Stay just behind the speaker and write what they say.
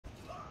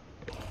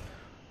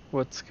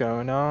What's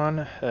going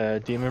on?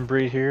 Demon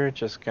Breed here.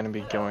 Just gonna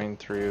be going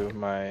through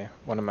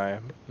one of my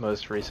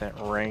most recent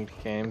ranked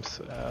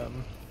games.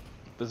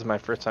 This is my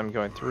first time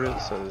going through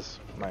it, so this is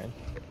my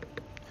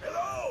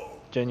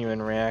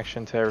genuine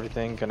reaction to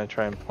everything. Gonna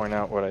try and point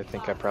out what I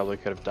think I probably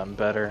could have done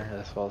better,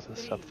 as well as the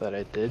stuff that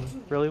I did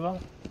really well.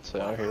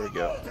 So here we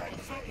go.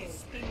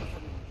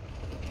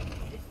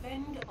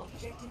 Defend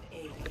objective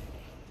A.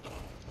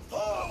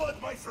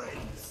 Forward, my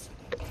friends!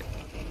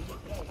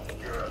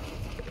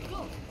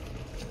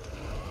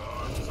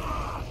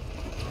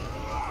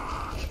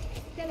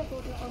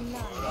 Teleporter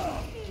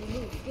online.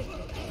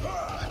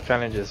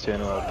 Kind of just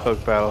doing a little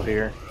poke battle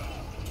here.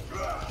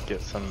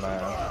 Get some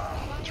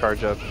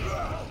charge up.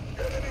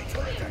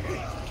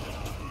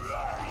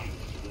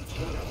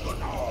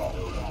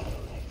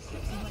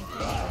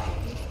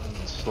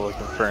 Just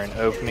looking for an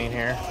opening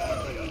here.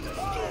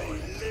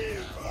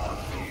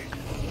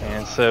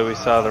 And so we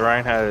saw the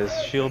Rein had his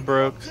shield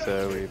broke,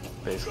 so we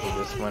basically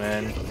just went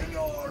in.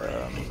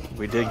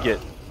 We did get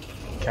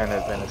kind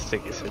of in a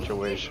sticky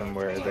situation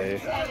where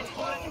they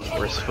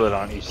were split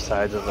on each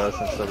side of us,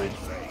 and so we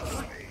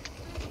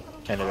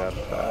ended up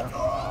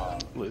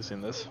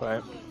losing this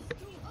fight.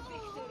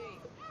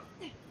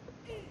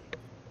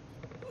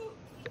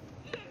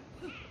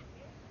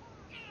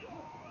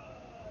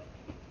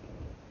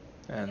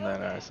 And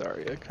then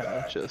Zarya kind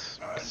of just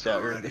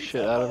staggered the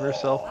shit out of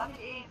herself.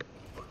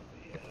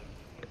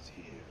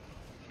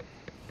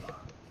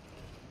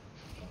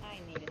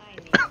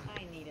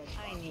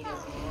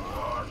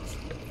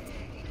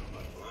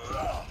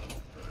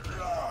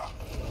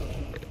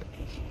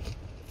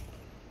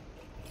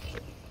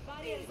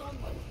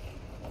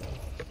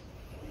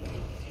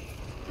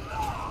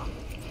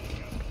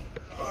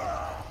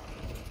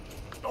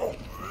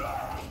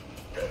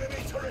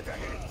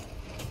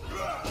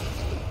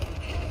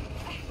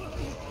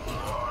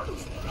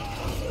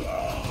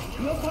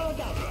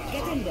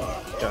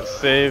 Got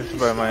saved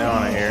by my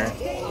Ana here.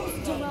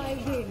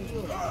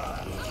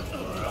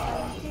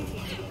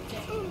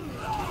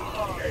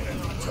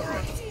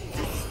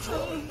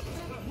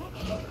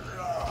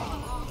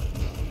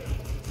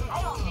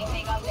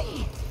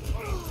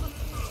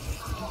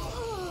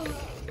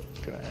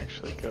 Gonna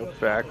actually go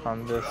back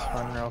on this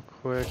one real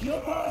quick.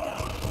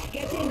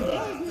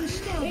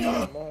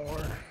 One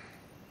more.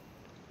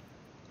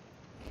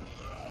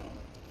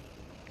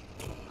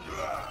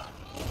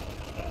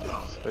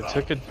 So I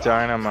took a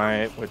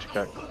dynamite, which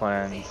got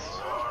cleansed,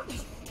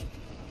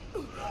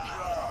 and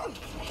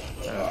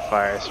a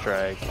fire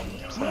strike, and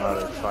some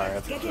other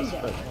fire that just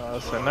put me low,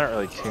 so not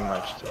really too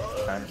much to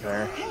defend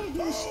there.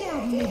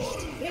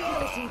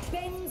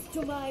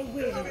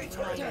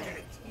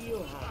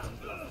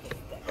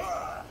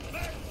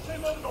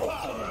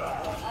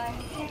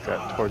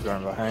 Got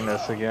Torbjorn behind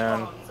us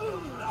again.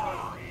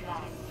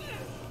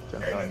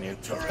 Don't really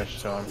need to touch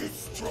stone.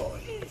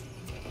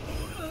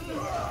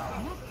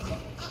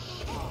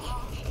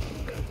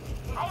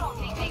 I don't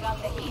think they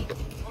got the heat.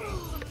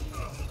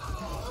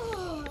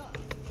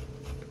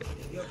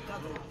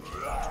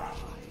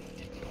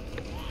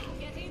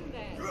 Get in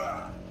there.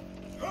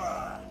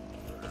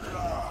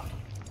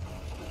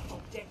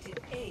 Objective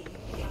A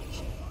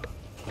captured.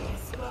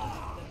 Escort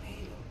the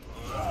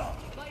payload.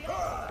 My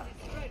arm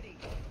is ready.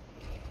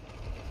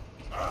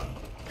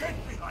 Get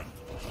behind!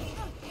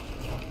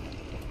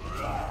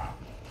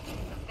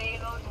 The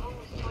payload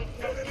moves to its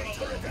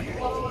destination.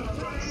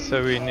 So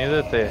we knew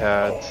that they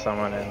had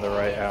someone in the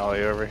right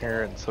alley over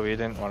here, and so we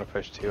didn't want to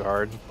push too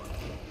hard,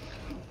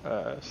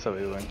 so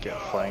we wouldn't get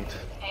flanked.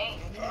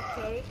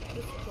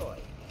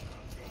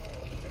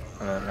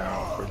 And then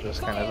now we're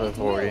just kind of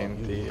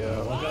avoiding the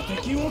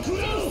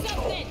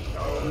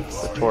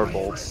Tor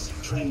bolts.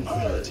 I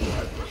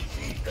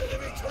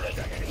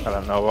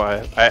don't know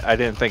why. I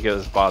didn't think it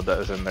was Bob that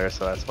was in there,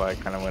 so that's why I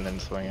kind of went in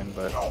swinging,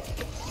 but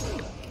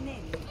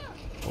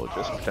we'll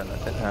just pretend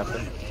that didn't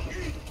happen.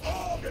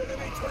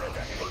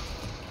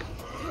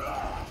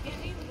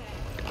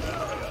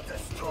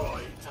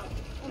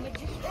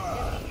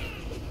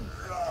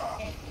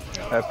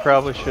 I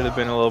probably should have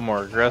been a little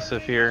more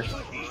aggressive here.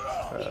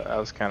 I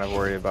was kind of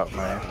worried about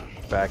my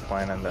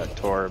backline and that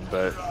Tor,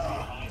 but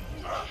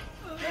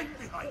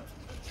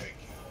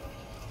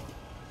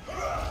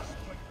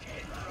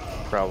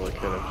probably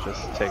could have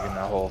just taken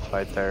the whole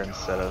fight there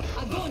instead of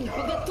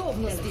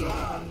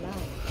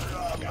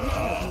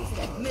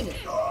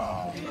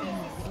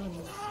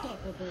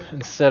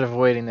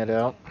waiting it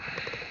out.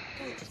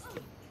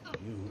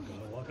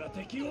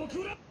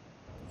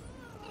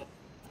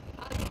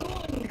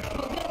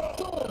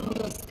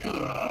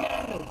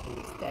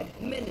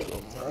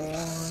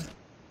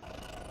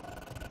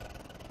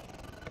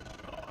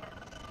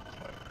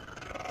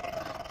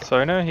 So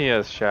I know he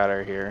has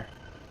shatter here,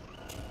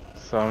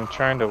 so I'm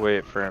trying to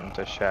wait for him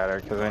to shatter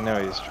because I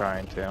know he's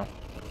trying to,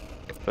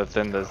 but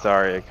then the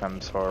Zarya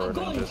comes forward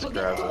and just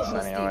grabs us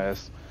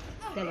anyways.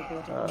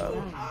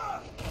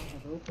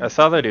 I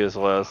saw that he was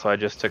low, so I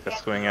just took a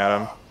swing at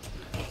him.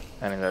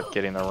 Ended up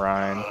getting the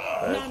Rein,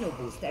 but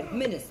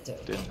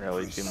didn't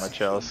really do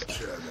much else.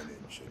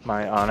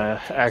 My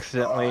Ana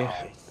accidentally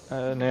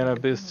Nano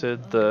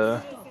boosted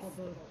the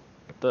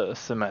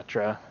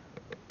Symmetra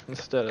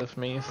instead of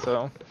me,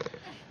 so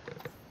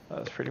that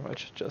was pretty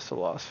much just a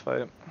lost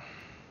fight.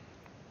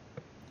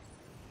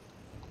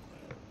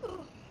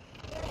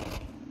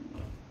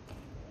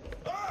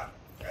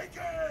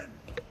 Again!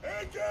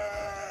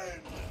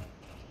 Again!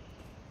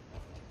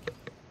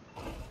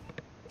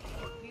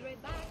 Be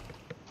right back.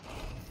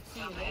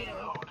 See you The later.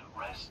 payload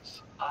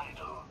rests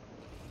idle.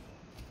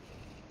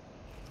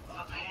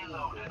 The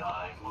payload and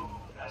I move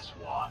as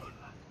one.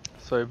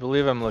 So I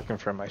believe I'm looking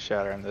for my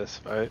shatter in this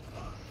fight.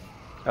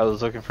 I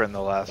was looking for it in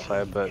the last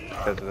fight, but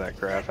because of that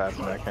graph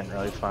happened, I couldn't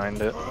really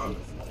find it.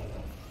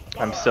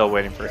 I'm still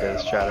waiting for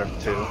his shatter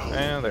too.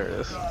 And there it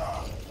is.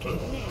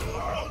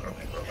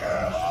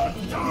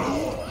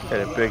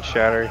 Hit a big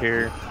shatter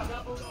here.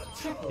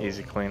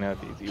 Easy cleanup,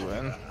 easy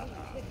win.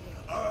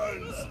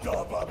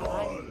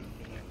 Unstoppable!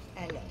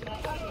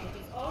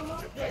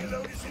 The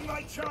payload is in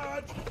my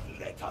charge!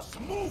 Let us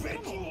move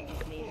it!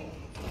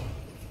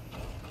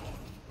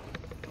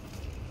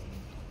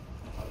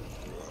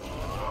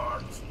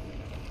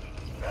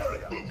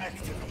 Barrier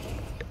activated!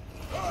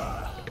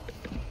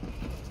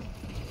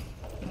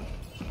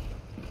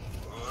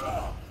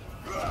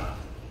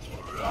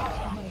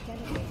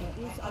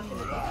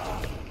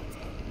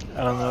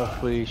 I don't know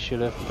if we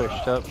should have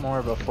pushed up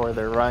more before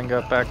their Rein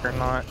got back or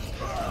not.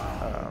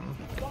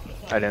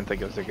 I didn't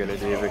think it was a good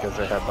idea because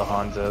they had the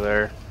Hanzo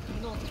there,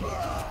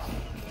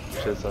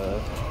 which is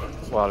a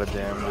lot of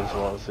damage as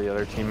well as the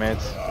other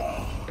teammates.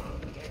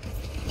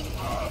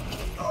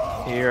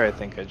 Here I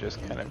think I just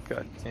kind of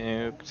got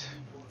nuked.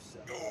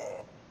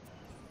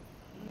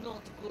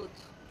 Not good.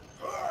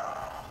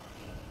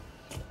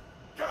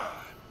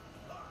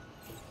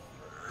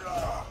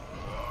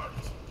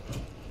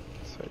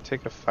 So I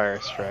take a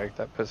fire strike,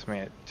 that puts me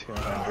at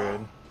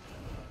 200.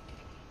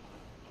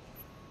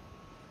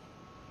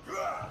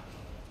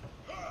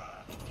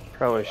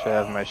 Probably should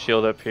have my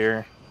shield up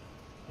here,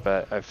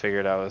 but I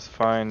figured I was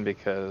fine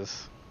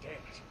because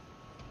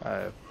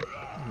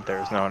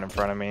there's no one in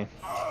front of me.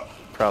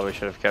 Probably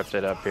should have kept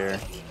it up here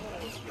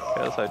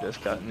because I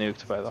just got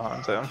nuked by the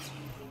Hanzo.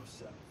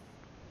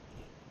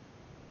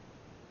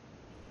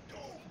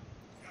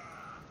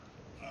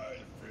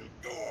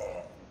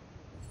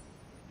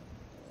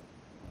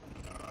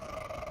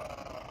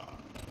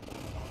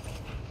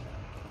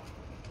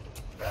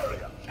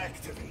 Barrier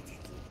activated!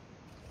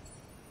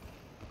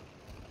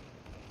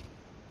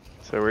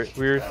 So we're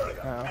Barrier hold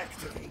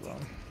activated!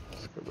 on.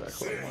 Let's go back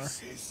a little more.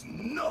 This is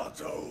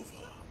not over!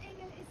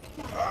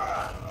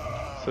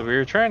 So we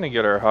were trying to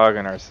get our Hog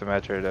and our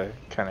Symmetra to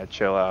kind of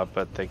chill out,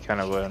 but they kind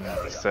of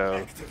wouldn't.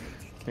 So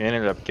we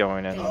ended up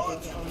going in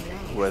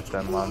with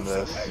them on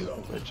this,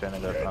 which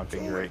ended up not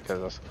being great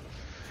because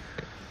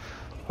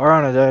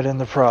Orisa died in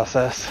the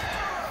process.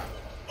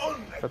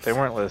 But they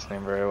weren't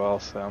listening very well,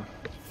 so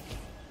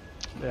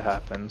it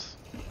happens.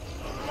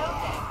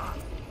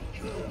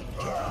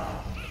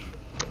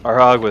 Our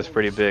Hog was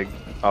pretty big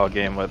all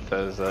game with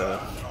those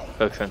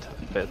hooks into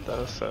the pit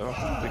though, so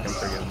we can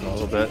forgive him a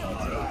little bit.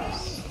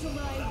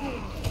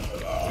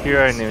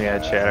 Here I knew he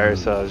had shatter,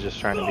 so I was just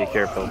trying to be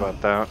careful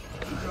about that.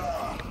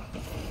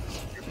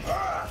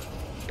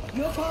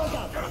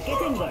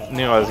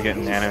 Knew I was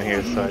getting nano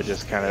here, so I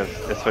just kind of,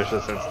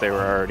 especially since they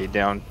were already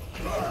down,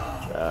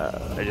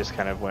 I just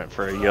kind of went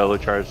for a YOLO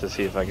charge to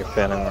see if I could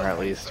pin him or at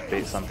least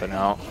bait something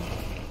out.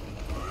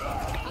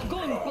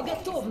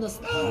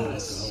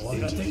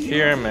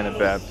 Here I'm in a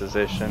bad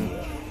position,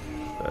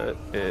 but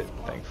it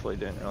thankfully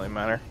didn't really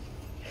matter.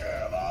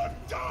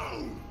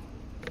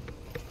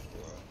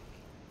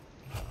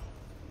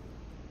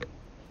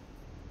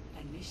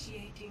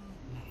 Initiating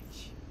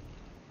match.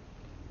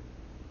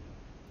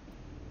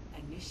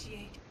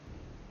 Initiate.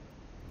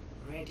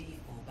 Ready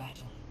for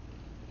battle.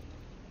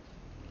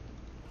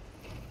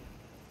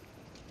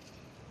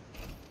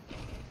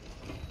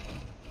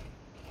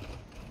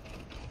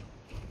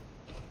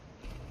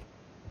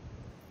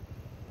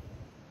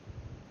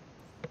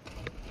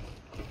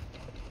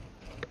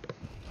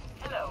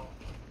 Hello.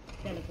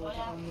 Teleport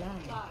online.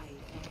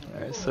 5.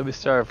 Alright, so we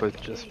start off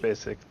with just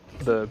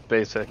the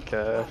basic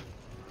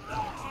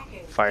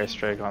fire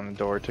strike on the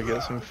door to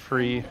get some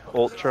free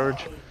ult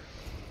charge.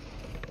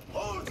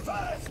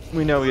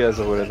 We know he has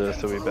a Widow though,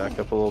 so we back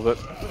up a little bit.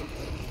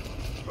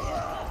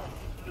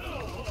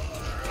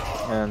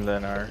 And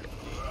then our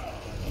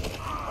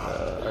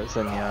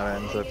Zenyatta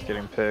ends up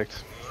getting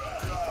picked.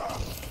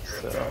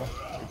 So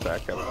we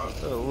back up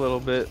a little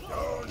bit.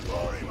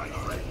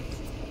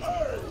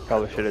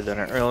 Probably should have done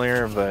it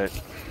earlier, but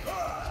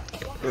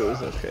it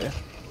was okay.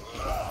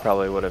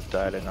 Probably would have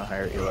died in a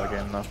higher elo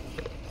game though.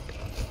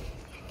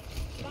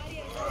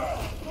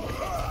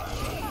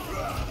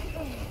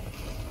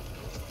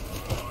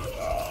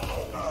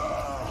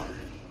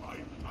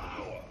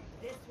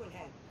 This will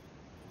help.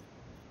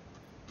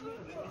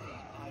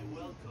 I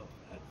welcome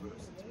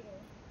adversity.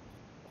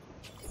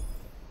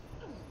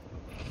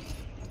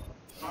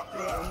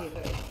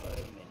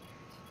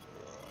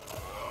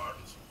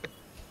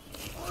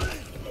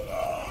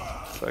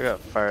 So I got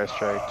fire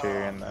strike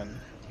here, and then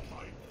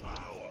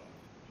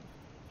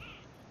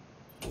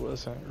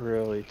wasn't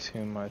really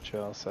too much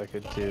else I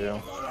could do.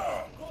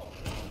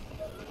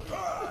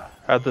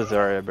 I had the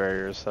Zarya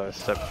barriers, so I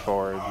stepped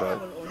forward, but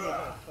Will only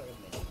work for a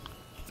minute.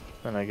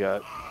 then I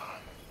got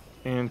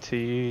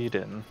anti'd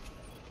and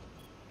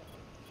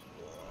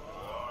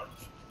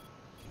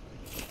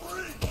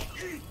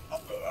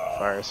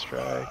fire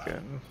strike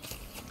and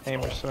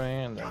hammer swing,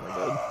 and then we're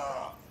dead.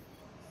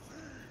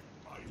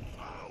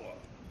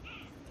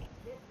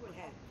 This will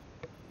help.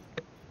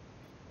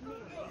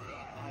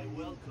 I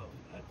welcome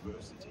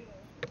adversity.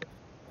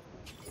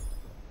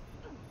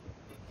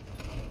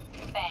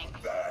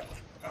 Thanks. Back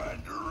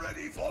and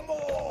ready for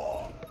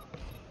more.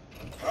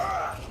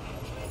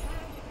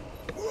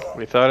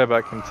 We thought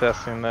about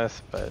contesting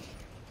this, but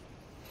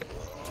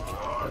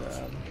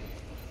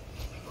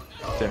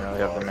didn't really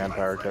have the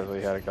manpower because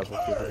we had a couple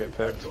people get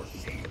picked.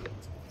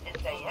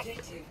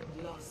 Objective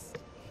lost.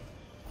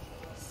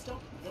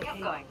 Stop the You're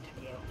pain. going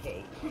to be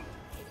okay.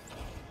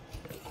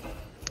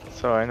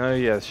 So I know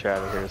he has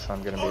shatter here, so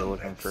I'm going to be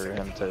looking for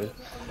him to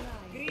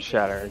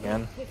shatter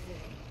again.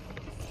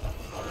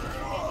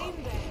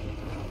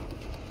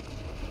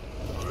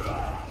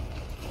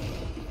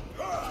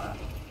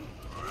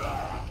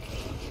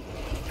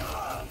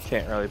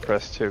 Can't really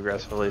press too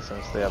aggressively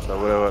since they have the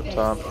Widow up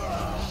top,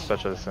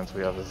 especially since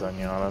we have the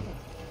Zenyatta.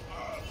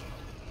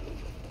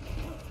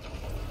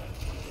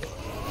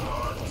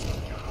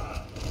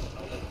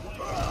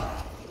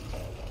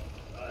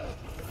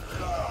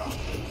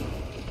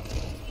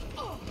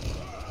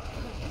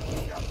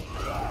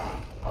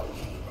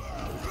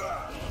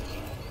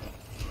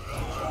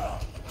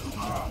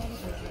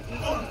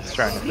 He's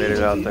trying to bait it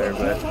out there,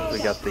 but we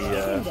got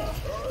the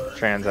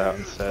trans out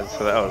instead,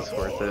 so that was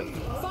worth it.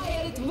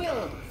 Fire at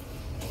will.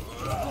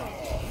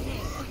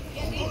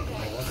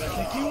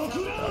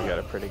 We got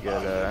a pretty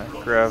good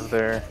grab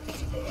there.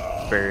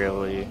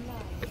 Barely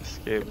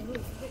escaped.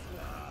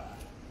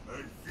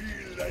 I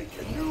feel like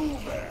a new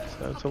man.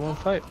 So it's a one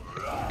fight.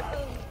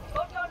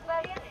 Photon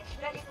barrier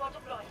is ready for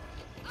deployment.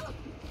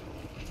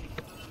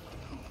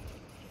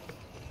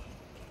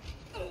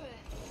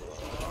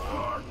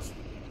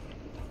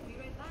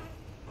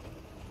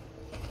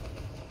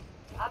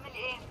 I'm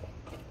in.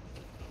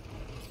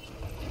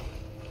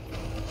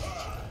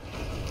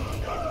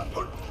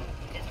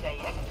 Is there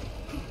yet?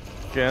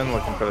 Again,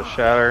 looking for the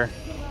shatter.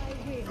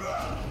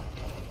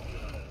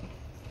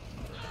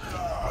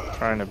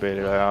 Trying to bait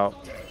it out.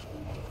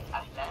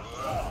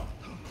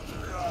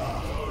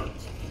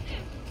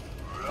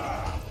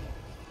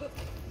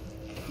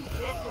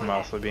 I'm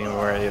also being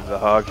wary of the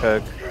hog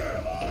hook.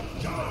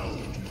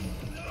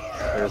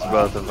 There's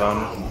both of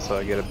them, so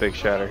I get a big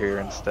shatter here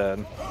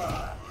instead.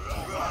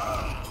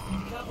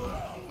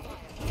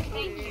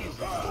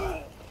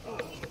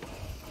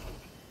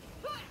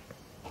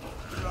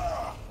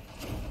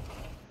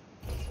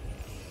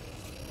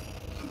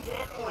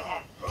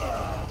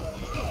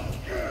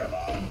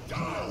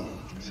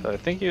 So I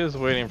think he was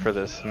waiting for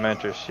this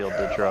mentor shield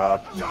to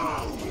drop.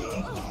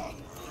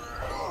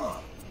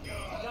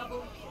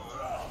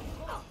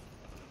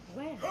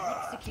 Well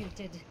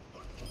executed.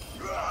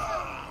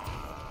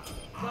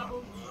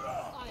 Double.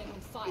 I am on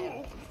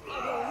fire. I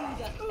will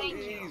lead us. Thank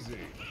you. Easy.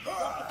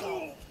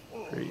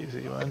 Pretty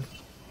easy one.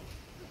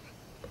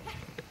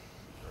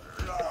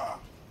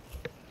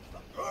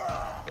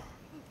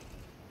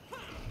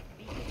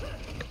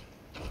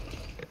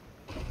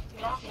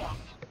 Gracias.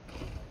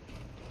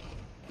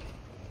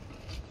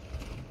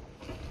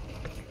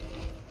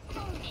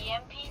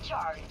 EMP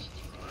charged.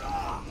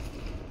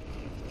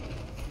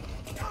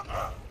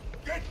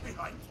 Get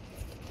behind.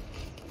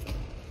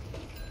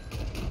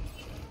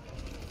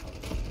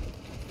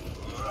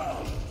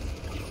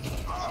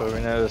 So we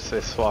noticed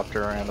they swapped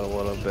around a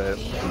little bit.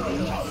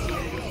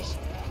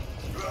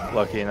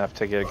 Lucky enough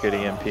to get a good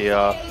EMP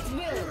off.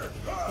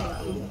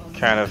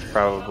 Kind of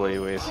probably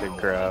wasted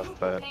graph,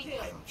 but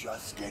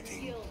Just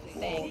getting.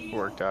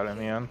 worked out in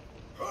the end.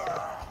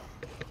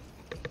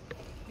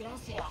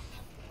 Gracias.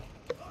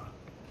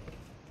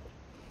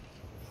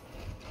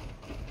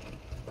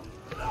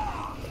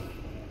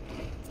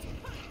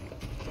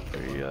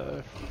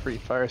 Free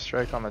fire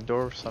strike on the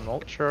door for some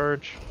ult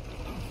charge.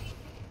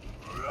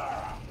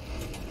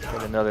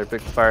 Get another big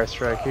fire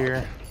strike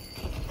here.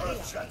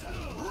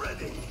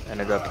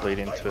 Ended up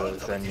leading to a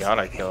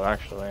Zenyatta kill,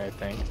 actually, I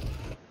think.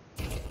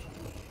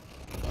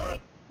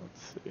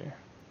 Let's see.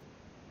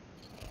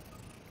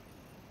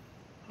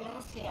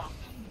 Gracias.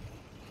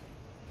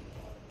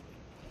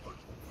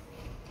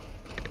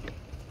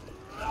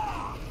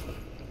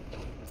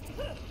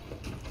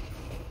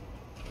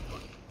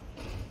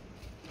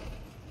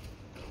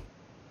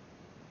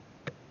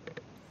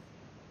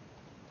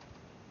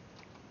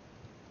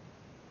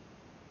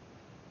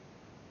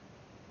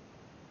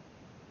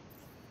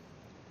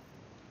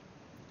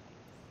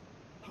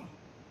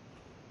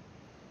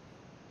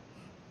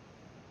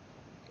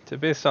 So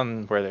based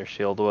on where their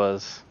shield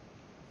was,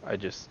 I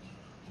just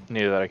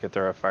knew that I could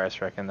throw a fire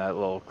strike in that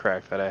little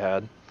crack that I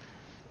had.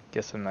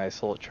 Get some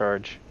nice ult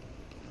charge.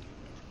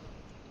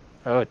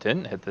 Oh, it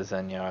didn't hit the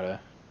Zenyatta.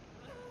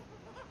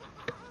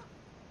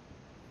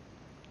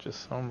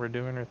 Just Sombra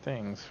doing her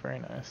things. Very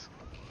nice.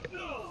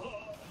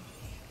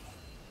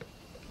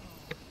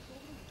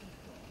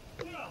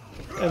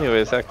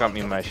 Anyways, that got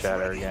me my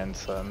shatter again,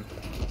 so I'm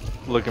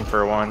looking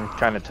for one.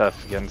 Kind of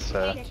tough against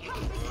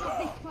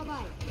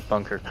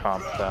bunker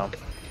comp, though.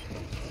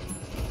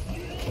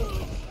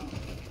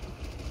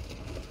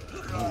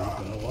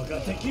 I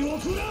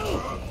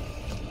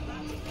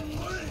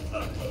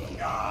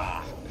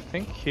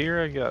think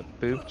here I got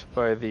booped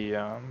by the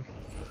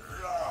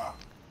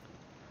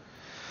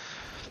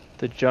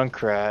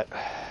Junkrat.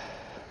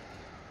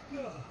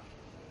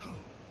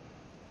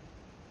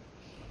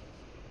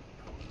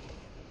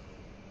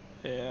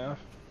 Yeah.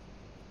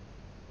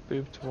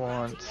 Booped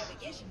once.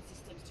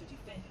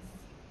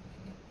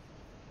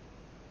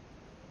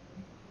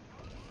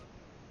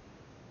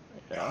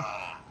 Yeah.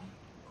 I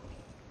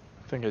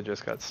think I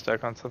just got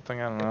stuck on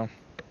something, I don't know.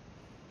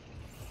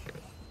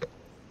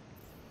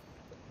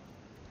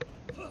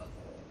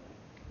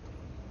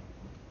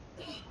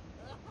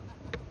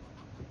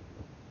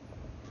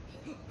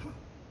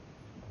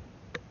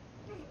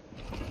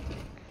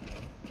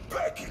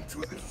 Back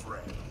into the fray.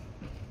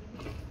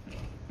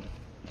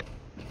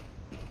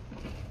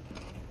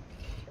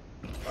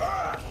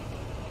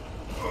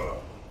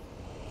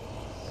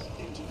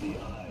 Into the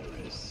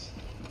iris.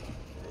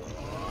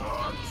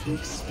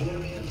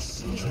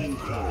 Experience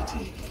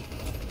tranquility.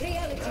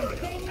 Reality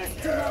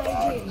bends to my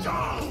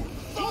will.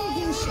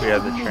 We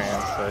had the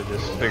trance, so I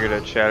just figured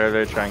I'd shatter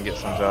there, try and get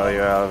some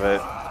value out of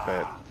it,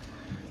 but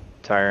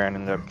Tyrant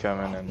ended up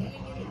coming and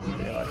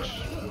pretty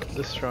much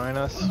destroying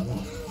us.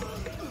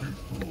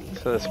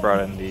 So this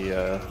brought in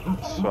the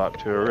swap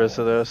to Orisa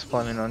that I was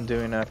planning on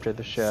doing after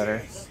the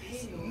shatter.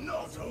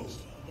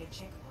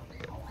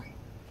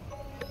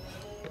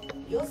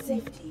 Your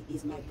safety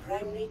is my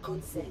primary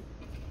concern.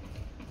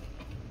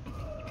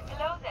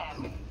 Hello there.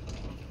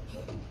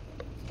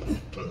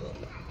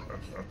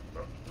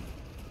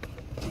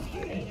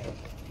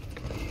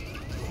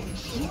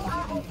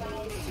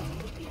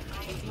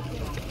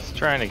 Just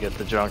trying to get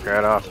the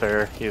Junkrat off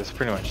there. He was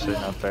pretty much sitting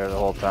up there the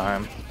whole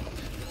time.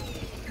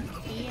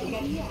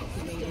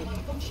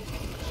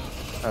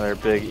 Another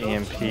big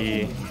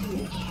EMP.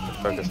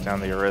 Focus down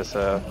the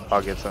Orisa.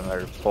 I'll get some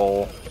other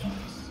pull.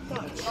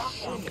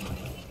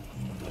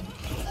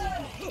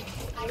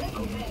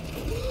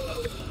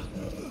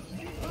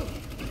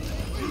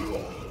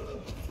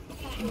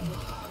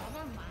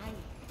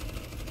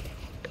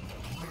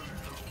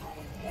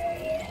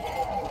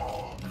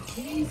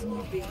 Please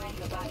move behind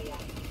the barrier.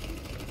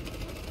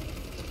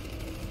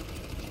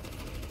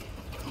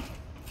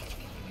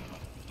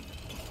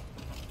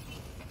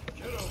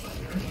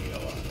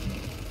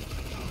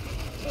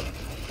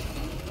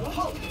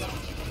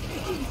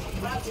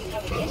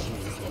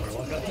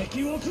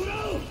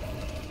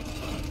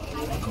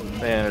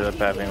 They ended up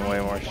having way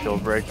more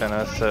shield break than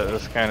us, so it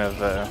was kind of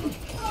a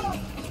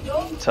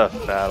tough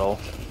battle.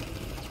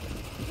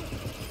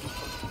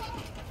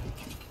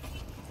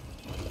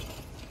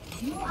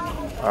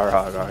 Our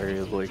Hog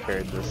arguably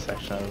carried this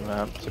section of the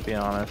map, to be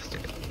honest.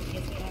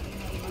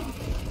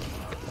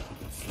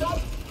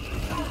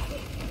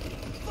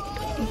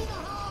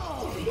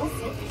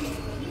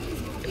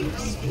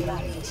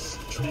 Experience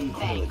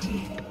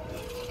tranquility.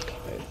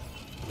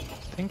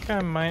 I think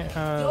I might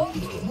have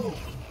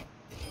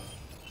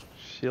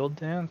shield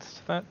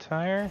danced that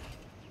tire.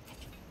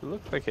 It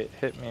looked like it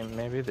hit me,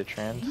 maybe the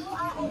trans. You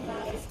are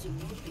advised to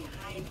move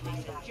behind my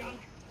barrier.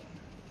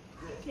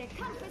 Der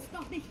Kampf ist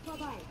noch nicht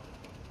vorbei.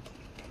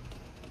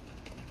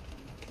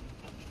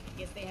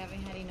 Guess they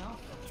haven't had enough.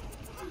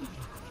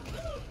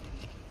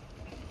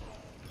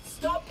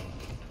 Stop!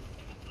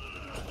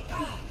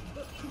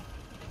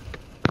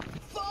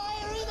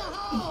 Fire in the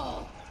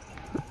hole!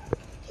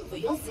 For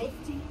your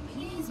safety,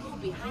 please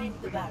move behind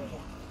the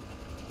barrier.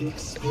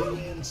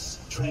 Experience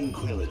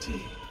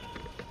tranquility.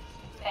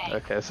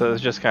 Okay, so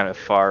it's just kind of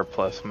far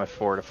plus my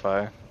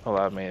fortify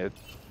allowed me to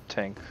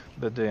tank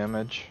the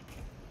damage.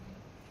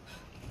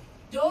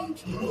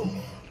 Don't move.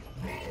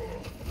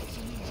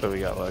 So we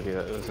got lucky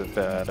that it was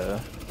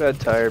a bad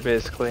tire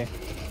basically.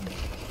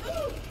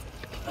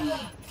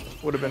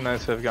 Would have been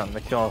nice to have gotten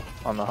the kill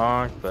on the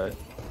Hog, but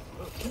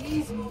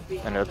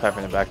ended up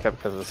having to back up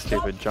because the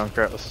stupid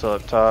Junkrat was still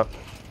up top.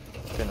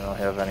 Didn't really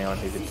have anyone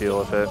who could deal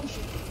with it.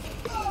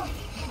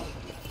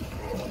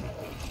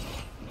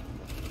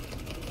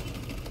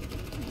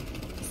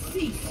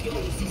 Cease your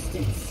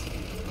resistance.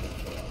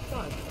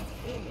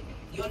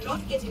 You're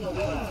not getting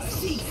away.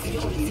 Cease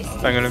your resistance.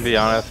 If I'm gonna be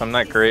honest, I'm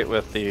not great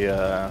with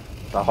the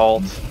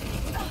halt.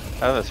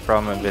 I have this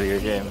problem in video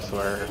games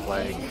where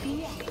like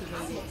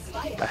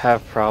I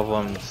have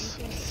problems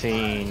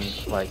seeing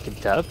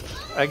like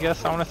depth, I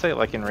guess I want to say.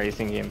 Like in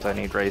racing games I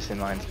need racing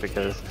lines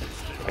because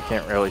I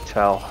can't really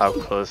tell how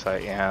close I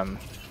am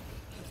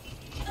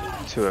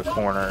to a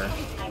corner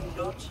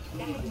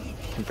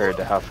compared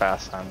to how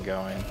fast I'm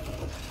going.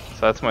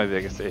 So that's my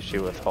biggest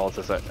issue with halts,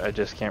 is I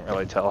just can't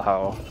really tell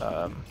how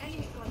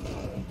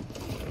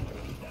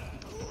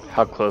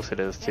close it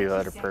is to the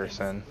other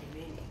person.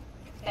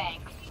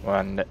 Thanks.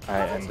 when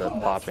I end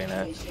up popping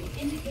it.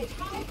 Indicate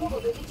high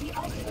probability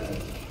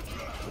of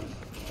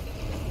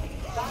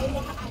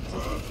barrier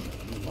activated.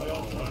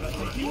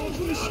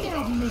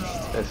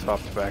 They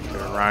swapped back to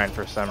Rein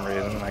for some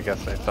reason. I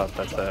guess they thought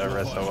that the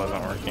Orisa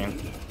wasn't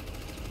working.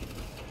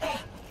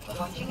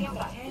 Watching your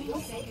back.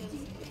 10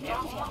 seconds.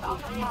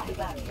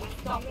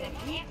 Stop them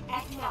here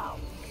and now.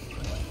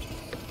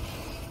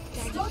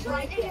 Stop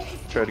right there.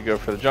 Tried to go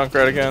for the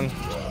Junkrat again.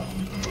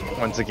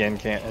 Once again,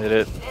 can't hit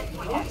it.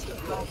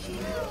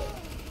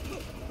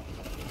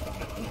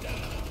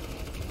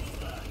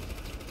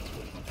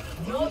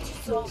 Not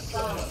so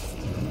fast.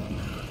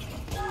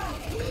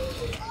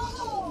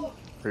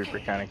 Reaper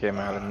kind of came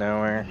out of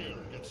nowhere.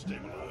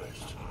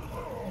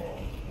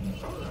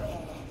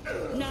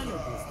 None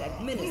of this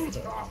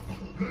administered.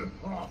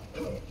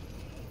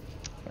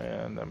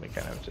 And then we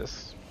kind of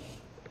just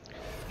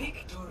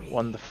Victory.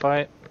 won the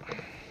fight.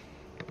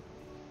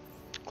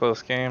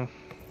 Close game,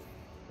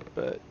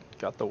 but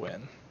got the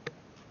win.